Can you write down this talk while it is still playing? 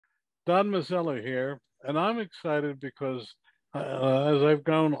Don Mazzella here, and I'm excited because as I've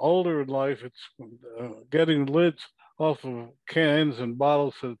grown older in life, it's getting lids off of cans and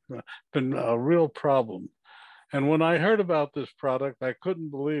bottles has been a real problem. And when I heard about this product, I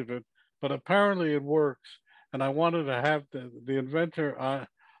couldn't believe it, but apparently it works. And I wanted to have the inventor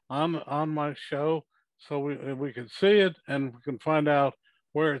on my show so we can see it and we can find out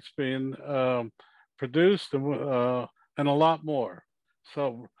where it's being produced and a lot more.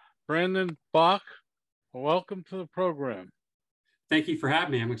 So, Brandon Bach, welcome to the program. Thank you for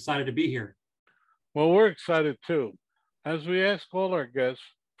having me. I'm excited to be here. Well, we're excited too. As we ask all our guests,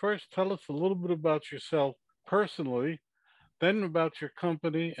 first tell us a little bit about yourself personally, then about your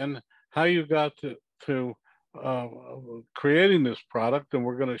company and how you got to uh, creating this product. And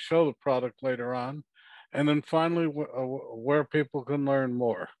we're going to show the product later on. And then finally, where people can learn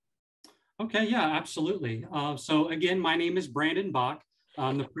more. Okay, yeah, absolutely. So again, my name is Brandon Bach.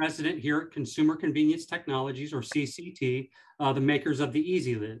 I'm the president here at Consumer Convenience Technologies, or CCT, the makers of the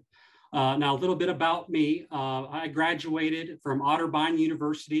Easy Lid. Now, a little bit about me. I graduated from Otterbein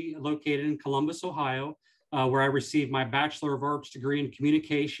University, located in Columbus, Ohio, where I received my Bachelor of Arts degree in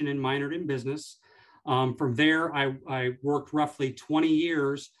communication and minored in business. From there, I worked roughly 20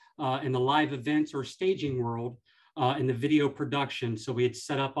 years in the live events or staging world. In the video production. So we had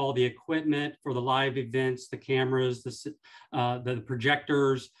set up all the equipment for the live events, the cameras, the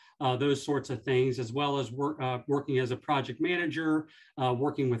projectors, those sorts of things, as well as working as a project manager,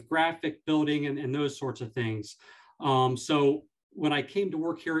 working with graphic building and those sorts of things. So when I came to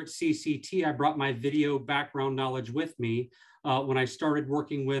work here at CCT, I brought my video background knowledge with me. When I started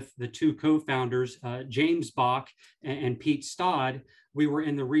working with the two co-founders, James Bach and Pete Stodd, we were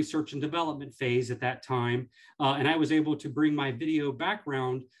in the research and development phase at that time. And I was able to bring my video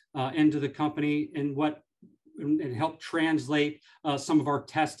background into the company and help translate some of our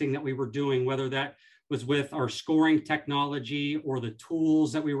testing that we were doing, whether that was with our scoring technology or the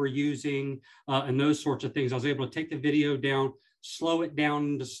tools that we were using and those sorts of things. I was able to take the video down, slow it down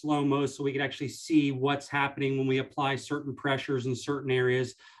into slow-mo so we could actually see what's happening when we apply certain pressures in certain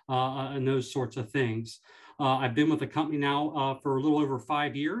areas and those sorts of things. I've been with the company now for a little over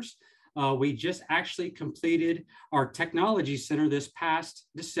 5 years. We just actually completed our technology center this past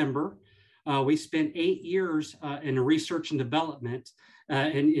December. We spent 8 years in research and development.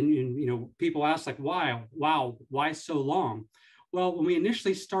 And you know, people ask like, why so long? Well, when we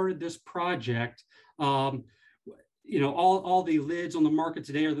initially started this project, you know, all the lids on the market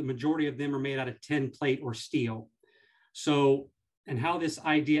today, or the majority of them, are made out of tin plate or steel. So, and how this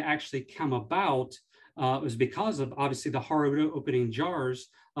idea actually came about was because of obviously the hard opening jars.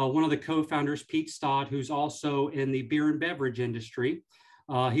 One of the co-founders, Pete Stodd, who's also in the beer and beverage industry,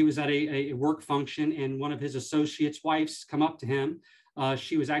 he was at a work function and one of his associates' wives come up to him.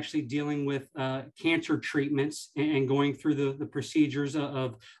 She was actually dealing with cancer treatments and going through the procedures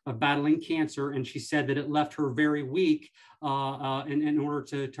of battling cancer. And she said that it left her very weak in order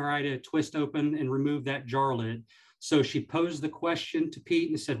to try to twist open and remove that jar lid. So she posed the question to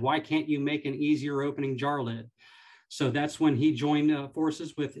Pete and said, why can't you make an easier opening jar lid? So that's when he joined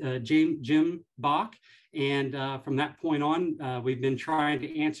forces with Jim Bach. And from that point on, we've been trying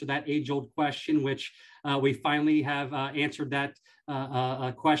to answer that age-old question, which we finally have answered that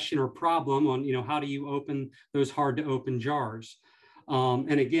question or problem on, you know, how do you open those hard to open jars?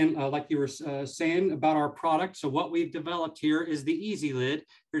 And again, like you were saying about our product, so what we've developed here is the Easy Lid.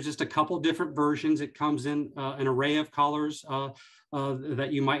 There's just a couple different versions. It comes in an array of colors that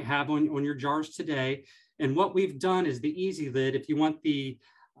you might have on your jars today. And what we've done is the Easy Lid, if you want the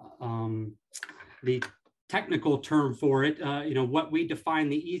technical term for it, you know, what we define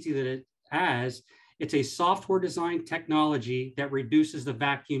the Easy Lid as, it's a software design technology that reduces the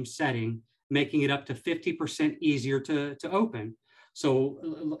vacuum setting, making it up to 50% easier to open.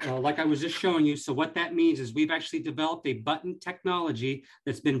 So like I was just showing you, so what that means is we've actually developed a button technology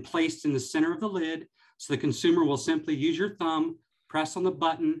that's been placed in the center of the lid. So the consumer will simply use your thumb, press on the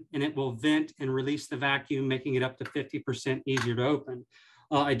button, and it will vent and release the vacuum, making it up to 50% easier to open.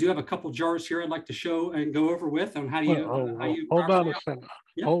 I do have a couple jars here I'd like to show and go over with on how you hold on a second.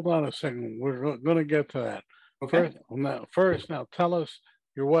 Yeah. Hold on a second. We're going to get to that. Okay. First, now tell us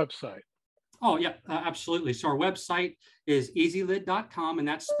your website. Oh, yeah, absolutely. So our website is easylid.com, and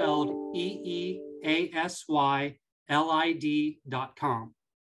that's spelled EEASYLID.com.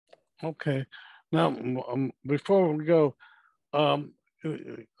 Okay. Now, before we go, are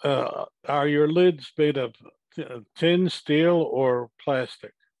your lids made of tin, steel, or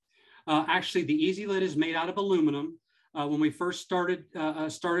plastic? Actually, the Easy Lid is made out of aluminum. When we first started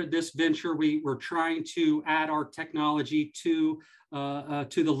this venture, we were trying to add our technology to the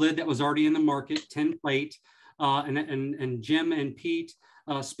lid that was already in the market, 10 plate. And Jim and Pete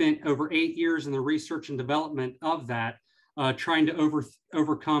spent over 8 years in the research and development of that, trying to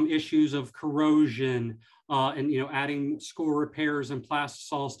overcome issues of corrosion, and adding score repairs and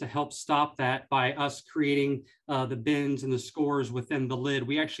plastisols to help stop that by us creating the bins and the scores within the lid.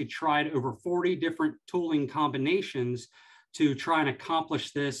 We actually tried over 40 different tooling combinations to try and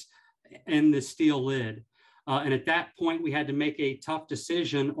accomplish this in the steel lid. And at that point, we had to make a tough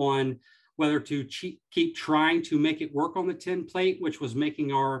decision on whether to keep trying to make it work on the 10 plate, which was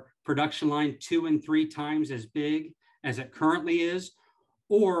making our production line 2 and 3 times as big as it currently is,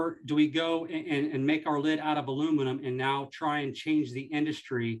 or do we go and make our lid out of aluminum and now try and change the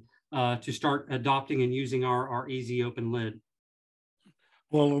industry to start adopting and using our easy open lid?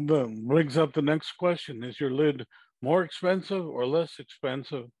 Well, that brings up the next question. Is your lid more expensive or less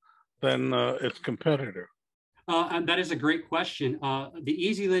expensive than its competitor? And that is a great question. The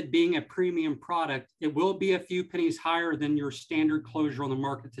Easy Lid being a premium product, it will be a few pennies higher than your standard closure on the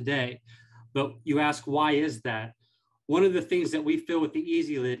market today. But you ask, why is that? One of the things that we feel with the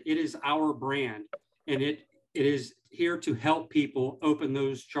Easy Lid, it is our brand, and it is here to help people open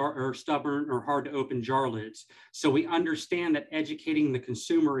those stubborn or hard to open jar lids. So we understand that educating the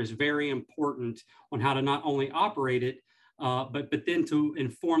consumer is very important on how to not only operate it, but then to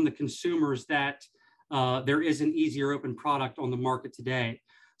inform the consumers that there is an easier open product on the market today.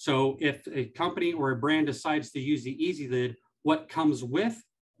 So if a company or a brand decides to use the Easy Lid, what comes with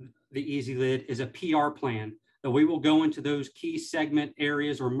the Easy Lid is a PR plan that we will go into those key segment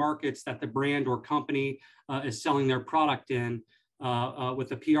areas or markets that the brand or company is selling their product in,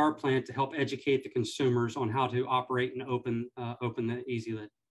 with a PR plan to help educate the consumers on how to operate and open the Easy Lid.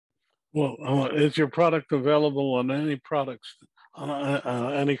 Well, is your product available on any products,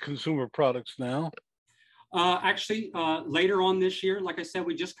 any consumer products now? Actually, later on this year, like I said,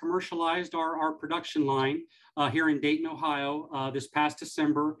 we just commercialized our production line here in Dayton, Ohio, this past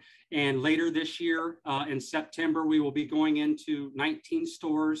December. And later this year, in September, we will be going into 19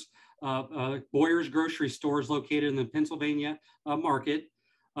 stores, Boyer's grocery stores located in the Pennsylvania market,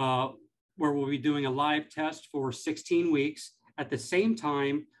 where we'll be doing a live test for 16 weeks. At the same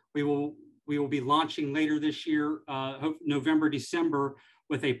time, we will be launching later this year, November, December,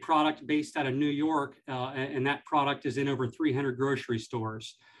 with a product based out of New York, and that product is in over 300 grocery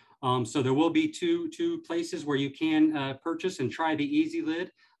stores. So there will be two places where you can purchase and try the Easy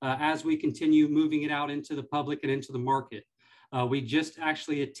Lid as we continue moving it out into the public and into the market. We just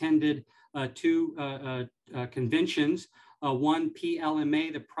actually attended 2 conventions. One,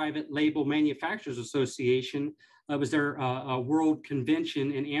 PLMA, the Private Label Manufacturers Association, was their world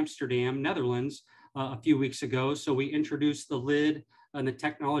convention in Amsterdam, Netherlands, a few weeks ago. So we introduced the lid and the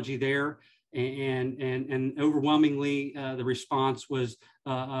technology there, and overwhelmingly the response was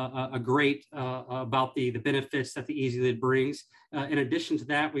a great about the benefits that the Easy Lid brings. In addition to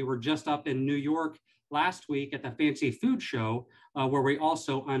that, we were just up in New York last week at the Fancy Food Show, where we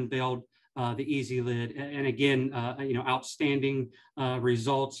also unveiled the Easy Lid, and again, outstanding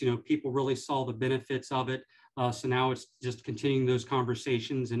results. People really saw the benefits of it. So now it's just continuing those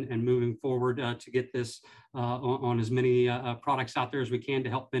conversations and moving forward to get this on as many products out there as we can to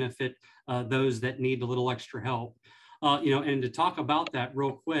help benefit those that need a little extra help. And to talk about that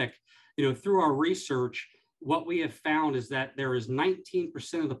real quick, through our research, what we have found is that there is 19%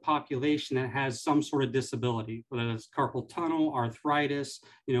 of the population that has some sort of disability, whether it's carpal tunnel, arthritis,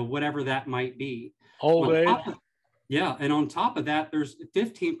 whatever that might be. Old age? Yeah, and on top of that, there's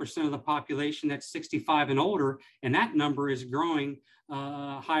 15% of the population that's 65 and older, and that number is growing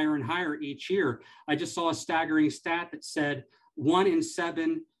higher and higher each year. I just saw a staggering stat that said 1 in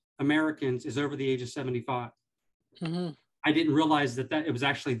 7 Americans is over the age of 75. Mm-hmm. I didn't realize that it was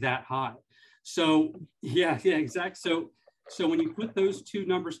actually that high. So yeah, exactly. So when you put those two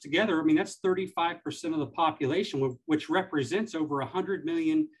numbers together, I mean, that's 35% of the population, which represents over 100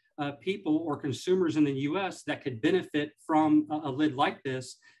 million people or consumers in the US that could benefit from a lid like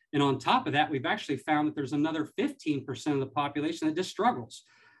this. And on top of that, we've actually found that there's another 15% of the population that just struggles.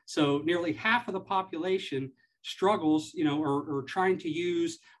 So nearly half of the population struggles, or trying to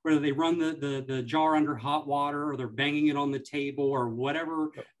use, whether they run the jar under hot water or they're banging it on the table or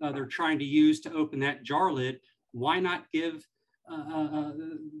whatever they're trying to use to open that jar lid. Why not give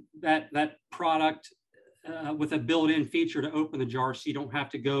that product with a built-in feature to open the jar, so you don't have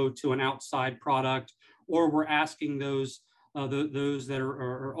to go to an outside product? Or we're asking those that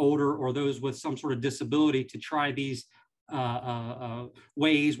are older or those with some sort of disability to try these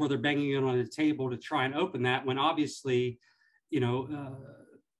ways where they're banging it on the table to try and open that, when obviously, you know,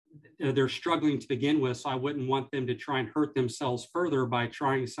 they're struggling to begin with. So I wouldn't want them to try and hurt themselves further by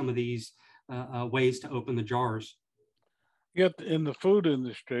trying some of these ways to open the jars. Yet in the food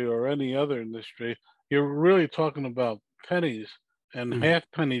industry or any other industry, you're really talking about pennies and Mhm. half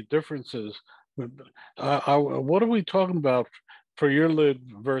penny differences. What are we talking about for your lid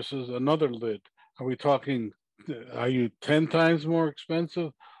versus another lid? Are we talking, are you 10 times more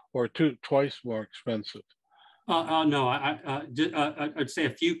expensive or twice more expensive? No, I'd say a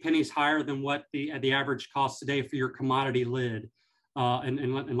few pennies higher than what the average cost today for your commodity lid.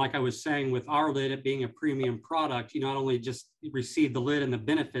 And like I was saying, with our lid, it being a premium product, you not only just receive the lid and the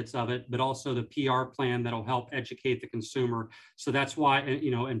benefits of it, but also the PR plan that'll help educate the consumer. So that's why, you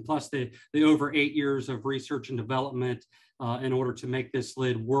know, and plus the over 8 years of research and development in order to make this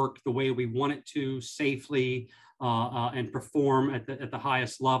lid work the way we want it to, safely and perform at the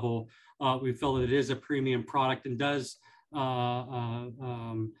highest level. We feel that it is a premium product and does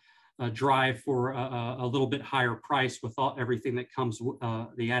drive for a little bit higher price with everything that comes,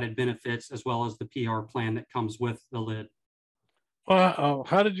 the added benefits, as well as the PR plan that comes with the lid. Well,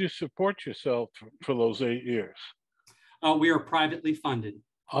 how did you support yourself for those 8 years? We are privately funded.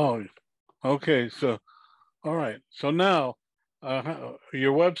 Oh, okay. So, all right. So now,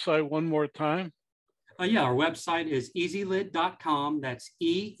 your website one more time. Yeah, our website is easylid.com. That's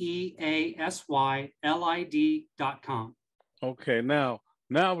EEASYLID.com. Okay. Now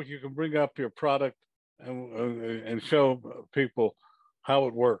you can bring up your product and show people how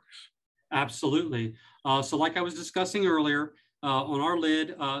it works. Absolutely. So like I was discussing earlier, on our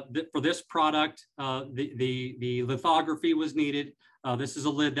lid, for this product, the lithography was needed. This is a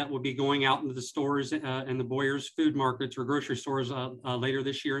lid that will be going out into the stores and the Boyer's food markets or grocery stores later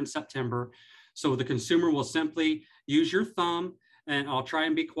this year in September. So the consumer will simply use your thumb, and I'll try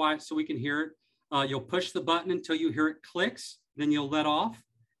and be quiet so we can hear it. You'll push the button until you hear it clicks, then you'll let off,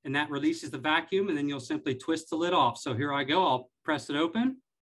 and that releases the vacuum, and then you'll simply twist the lid off. So here I go. I'll press it open.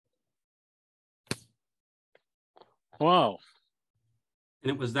 Wow. And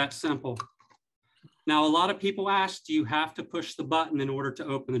it was that simple. Now, a lot of people ask, do you have to push the button in order to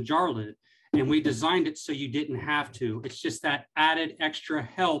open the jar lid? And we designed it so you didn't have to. It's just that added extra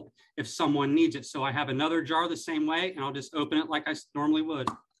help if someone needs it. So I have another jar the same way, and I'll just open it like I normally would.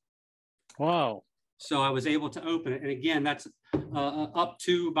 Wow. So I was able to open it. And again, that's up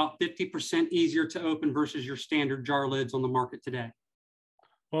to about 50% easier to open versus your standard jar lids on the market today.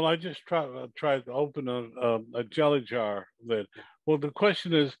 Well, I just tried to open a jelly jar lid. Well, the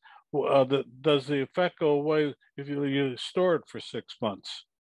question is, does the effect go away if you store it for 6 months?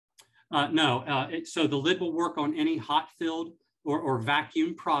 No, so the lid will work on any hot filled or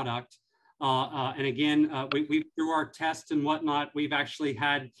vacuum product. And again, we through our tests and whatnot, we've actually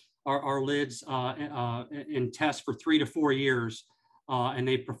had our lids in tests for 3 to 4 years, and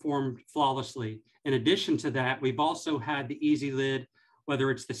they performed flawlessly. In addition to that, we've also had the Easy Lid,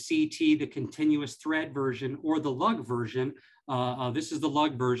 whether it's the CT, the continuous thread version, or the lug version. This is the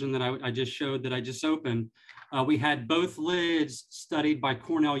lug version that I just showed that I just opened. We had both lids studied by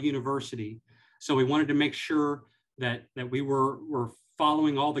Cornell University. So we wanted to make sure that we were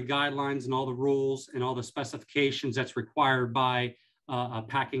following all the guidelines and all the rules and all the specifications that's required by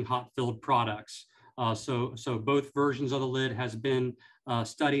packing hot filled products. So both versions of the lid has been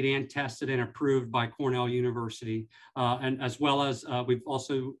studied and tested and approved by Cornell University. And as well as we've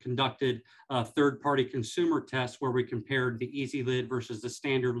also conducted third-party consumer tests where we compared the Easy Lid versus the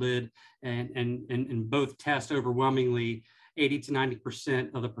standard lid, and both tests overwhelmingly 80 to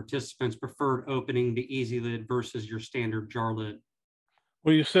 90% of the participants preferred opening the Easy Lid versus your standard jar lid.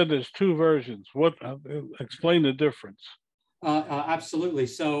 Well, you said there's two versions. What? Explain the difference. Absolutely.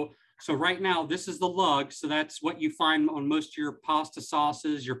 So right now, this is the lug. So that's what you find on most of your pasta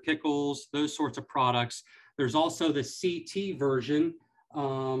sauces, your pickles, those sorts of products. There's also the CT version.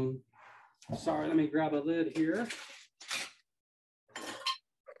 Sorry, let me grab a lid here.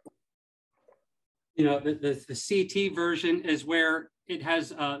 You know, the CT version is where it has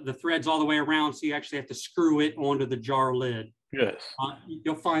the threads all the way around. So you actually have to screw it onto the jar lid. Yes.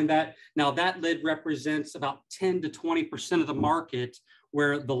 You'll find that now that lid represents about 10 to 20% of the market,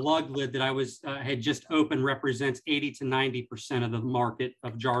 where the lug lid that I had just opened represents 80 to 90% of the market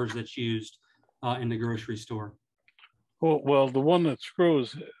of jars that's used in the grocery store. Well, the one that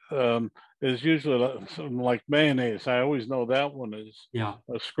screws is usually something like mayonnaise. I always know that one is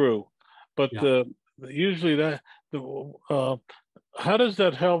a screw, but usually how does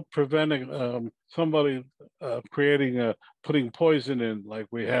that help preventing somebody putting poison in, like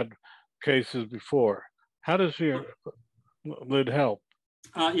we had cases before? How does your lid help?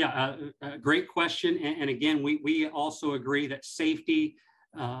 Great question. And again, we also agree that safety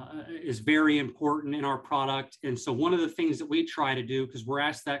is very important in our product. And so one of the things that we try to do, because we're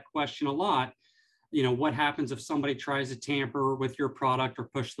asked that question a lot, what happens if somebody tries to tamper with your product or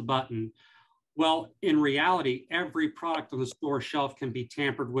push the button? Well, in reality, every product on the store shelf can be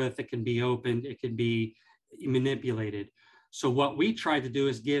tampered with, it can be opened, it can be manipulated. So what we try to do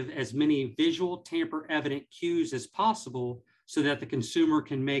is give as many visual tamper evident cues as possible so that the consumer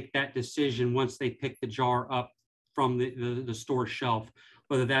can make that decision once they pick the jar up from the store shelf,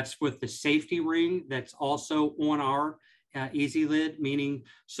 whether that's with the safety ring that's also on our easy lid, meaning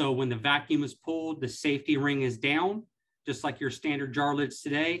so when the vacuum is pulled, the safety ring is down, just like your standard jar lids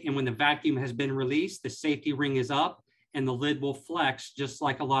today. And when the vacuum has been released, the safety ring is up and the lid will flex just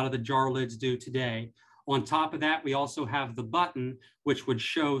like a lot of the jar lids do today. On top of that, we also have the button, which would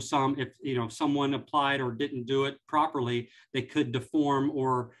show if someone applied or didn't do it properly, they could deform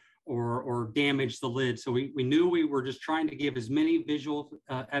or damage the lid. So we knew we were just trying to give as many visual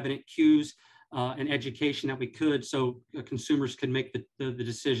evident cues and education that we could so consumers could make the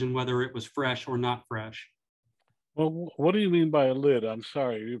decision whether it was fresh or not fresh. Well, what do you mean by a lid? I'm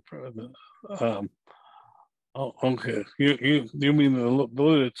sorry. Oh, okay. You mean the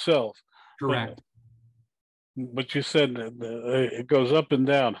lid itself? Correct. But you said it goes up and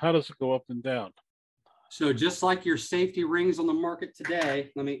down. How does it go up and down? So just like your safety rings on the market today,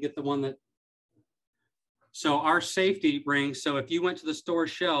 let me get the one that. So our safety ring, so if you went to the store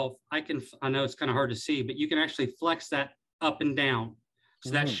shelf, I know it's kind of hard to see, but you can actually flex that up and down.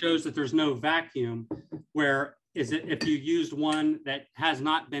 So that shows that there's no vacuum. Where if you used one that has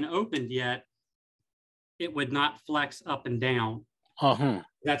not been opened yet, it would not flex up and down.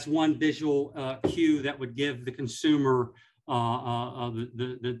 That's one visual cue that would give the consumer the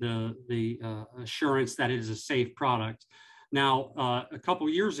assurance that it is a safe product. Now, a couple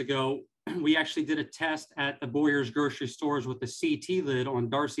years ago, we actually did a test at the Boyer's grocery stores with the CT lid on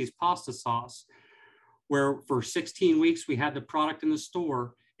Darcy's pasta sauce, where for 16 weeks we had the product in the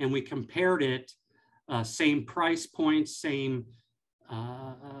store and we compared it, same price points, same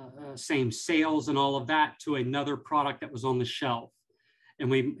sales and all of that to another product that was on the shelf. And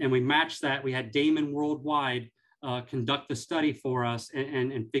we matched that. We had Damon Worldwide conduct the study for us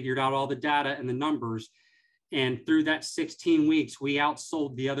and figured out all the data and the numbers. And through that 16 weeks, we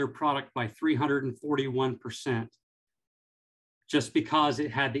outsold the other product by 341%, just because it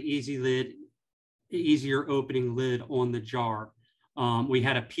had the easier opening lid on the jar. We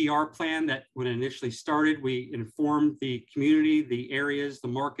had a PR plan that when it initially started, we informed the community, the areas, the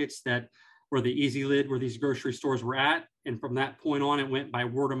markets that where the easy lid, where these grocery stores were at. And from that point on, it went by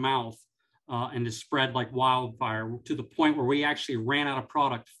word of mouth and it spread like wildfire to the point where we actually ran out of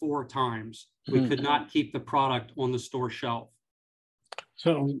product 4 times. We could not keep the product on the store shelf.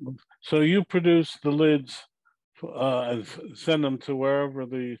 So you produce the lids and send them to wherever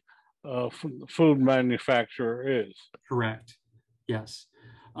the food manufacturer is. Correct. Yes.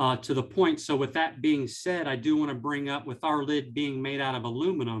 To the point. So with that being said, I do want to bring up, with our lid being made out of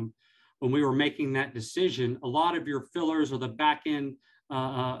aluminum, when we were making that decision, a lot of your fillers or the back end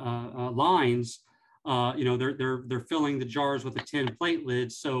lines, they're filling the jars with a tin plate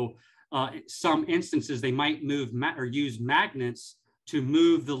lid. So some instances they might move or use magnets to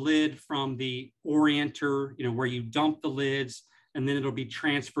move the lid from the orienter, where you dump the lids, and then it'll be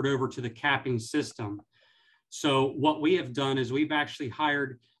transferred over to the capping system. So what we have done is we've actually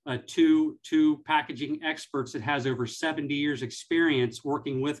hired two packaging experts that has over 70 years experience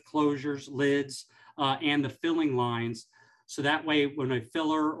working with closures, lids, and the filling lines. So that way, when a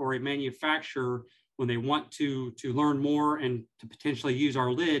filler or a manufacturer, when they want to learn more and to potentially use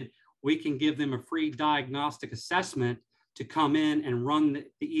our lid, we can give them a free diagnostic assessment to come in and run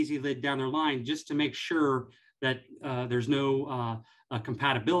the easy lid down their line, just to make sure that there's no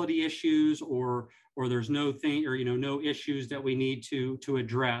compatibility issues or there's no issues that we need to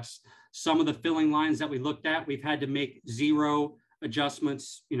address. Some of the filling lines that we looked at, we've had to make 0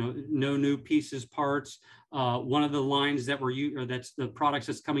 adjustments, no new pieces, parts. One of the lines that that's the products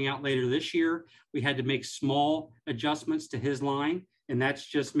that's coming out later this year, we had to make small adjustments to his line. And that's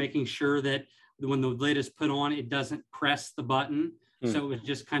just making sure that when the lid is put on, it doesn't press the button. So it was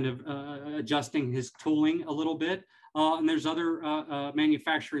just kind of adjusting his tooling a little bit. And there's other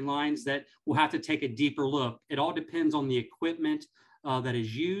manufacturing lines that will have to take a deeper look. It all depends on the equipment that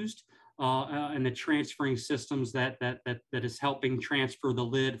is used and the transferring systems that is helping transfer the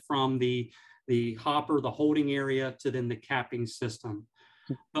lid from the hopper, the holding area, to then the capping system.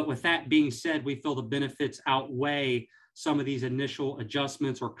 But with that being said, we feel the benefits outweigh some of these initial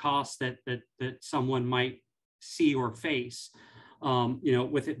adjustments or costs that someone might see or face.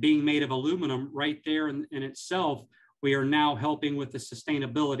 With it being made of aluminum right there in itself, we are now helping with the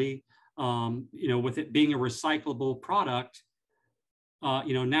sustainability. With it being a recyclable product,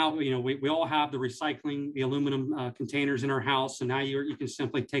 now, we all have the recycling, the aluminum containers in our house. And now you can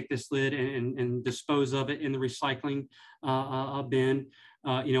simply take this lid and dispose of it in the recycling bin.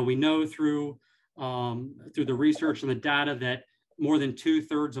 We know through the research and the data that more than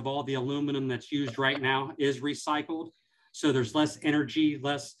 2/3 of all the aluminum that's used right now is recycled. So there's less energy,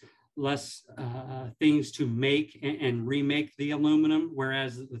 less things to make and remake the aluminum,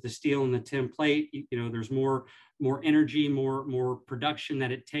 whereas with the steel and the tin plate, there's more energy, more production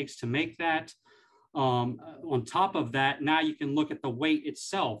that it takes to make that. On top of that, now you can look at the weight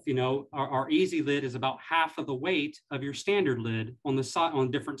itself. Our easy lid is about half of the weight of your standard lid on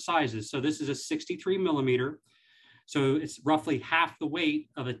different sizes. So this is a 63 millimeter. So it's roughly half the weight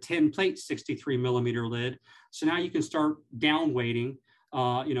of a 10 plate 63 millimeter lid. So now you can start down weighting.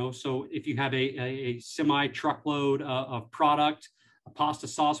 So if you have a semi truckload of product, a pasta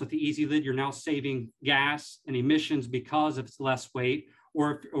sauce with the easy lid, you're now saving gas and emissions because of its less weight.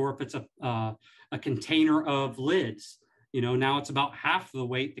 Or if it's a container of lids, now it's about half the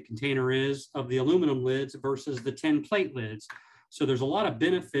weight the container is of the aluminum lids versus the 10 plate lids. So there's a lot of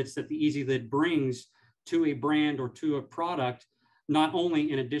benefits that the easy lid brings to a brand or to a product, not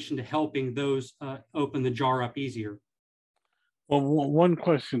only in addition to helping those open the jar up easier. Well, one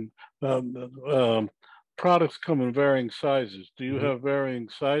question. Products come in varying sizes. Do you have varying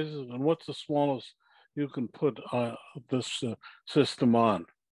sizes? And what's the smallest you can put this system on?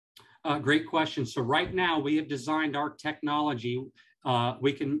 Great question. So right now we have designed our technology.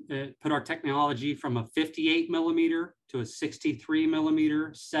 We can put our technology from a 58 millimeter to a 63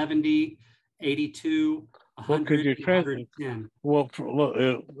 millimeter, 70, 82, 100, 110. Well,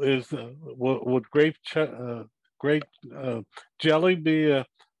 would grape jelly be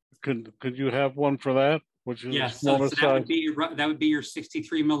could you have one for that, which is yes, smaller so size? that would be your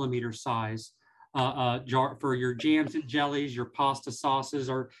 63 millimeter size jar for your jams and jellies. Your pasta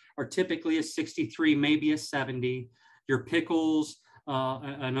sauces are typically a 63, maybe a 70. Your pickles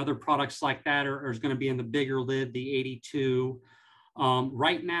and other products like that are going to be in the bigger lid, the 82.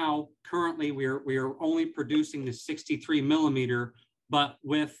 Right now, currently, we are only producing the 63 millimeter, but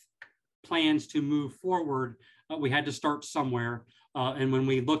with plans to move forward, we had to start somewhere. And when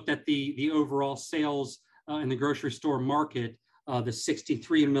we looked at the overall sales in the grocery store market, the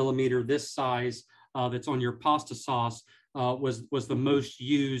 63 millimeter, this size that's on your pasta sauce, was the most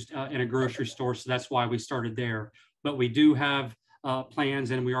used in a grocery store. So that's why we started there. But we do have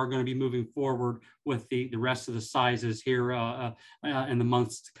plans, and we are going to be moving forward with the rest of the sizes here in the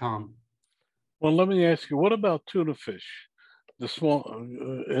months to come. Well, let me ask you, what about tuna fish? The small,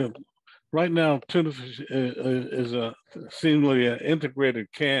 right now, tuna fish is a seemingly an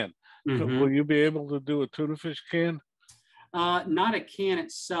integrated can. Will you be able to do a tuna fish can? Not a can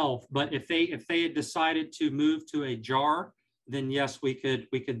itself, but if they had decided to move to a jar, then yes, we could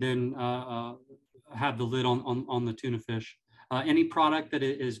then have the lid on the tuna fish. Any product that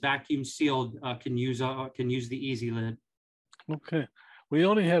is vacuum sealed can use the easy lid. Okay, we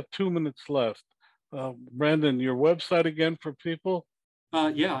only have 2 minutes left. Brandon, your website again for people?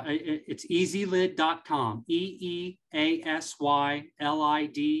 Yeah, it's easylid.com.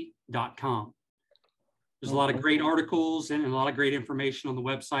 EEASYLID.com. There's a lot of great articles and a lot of great information on the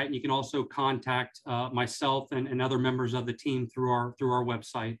website, and you can also contact myself and other members of the team through our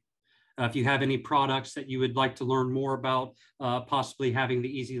website. If you have any products that you would like to learn more about, possibly having the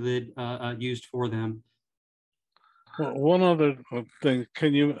easy lid used for them. Well, one other thing,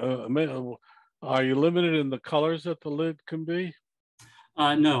 can you are you limited in the colors that the lid can be?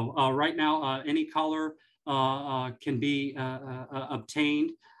 No, right now any color can be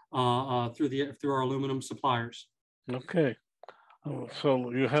obtained through our aluminum suppliers. Okay,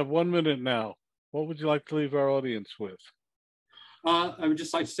 so you have 1 minute now. What would you like to leave our audience with? I would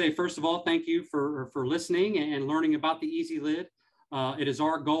just like to say, first of all, thank you for listening and learning about the easy lid. It is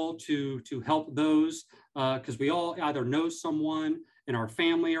our goal to help those because we all either know someone in our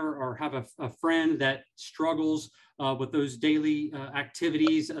family or have a friend that struggles with those daily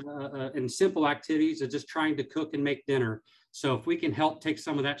activities and simple activities of just trying to cook and make dinner. So if we can help take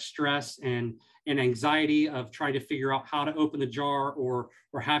some of that stress and anxiety of trying to figure out how to open the jar or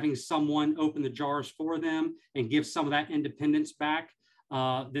having someone open the jars for them and give some of that independence back,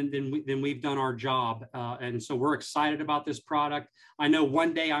 then we've done our job. And so we're excited about this product. I know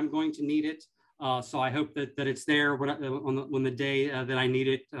one day I'm going to need it. So I hope that it's there when the day that I need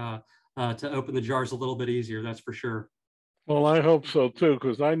it to open the jars a little bit easier. That's for sure. Well, I hope so too,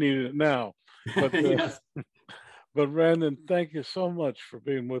 because I need it now. But Yes. But Brandon, thank you so much for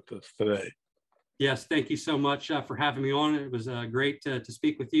being with us today. Yes, thank you so much for having me on. It was great to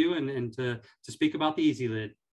speak with you and to speak about the Easy Lid.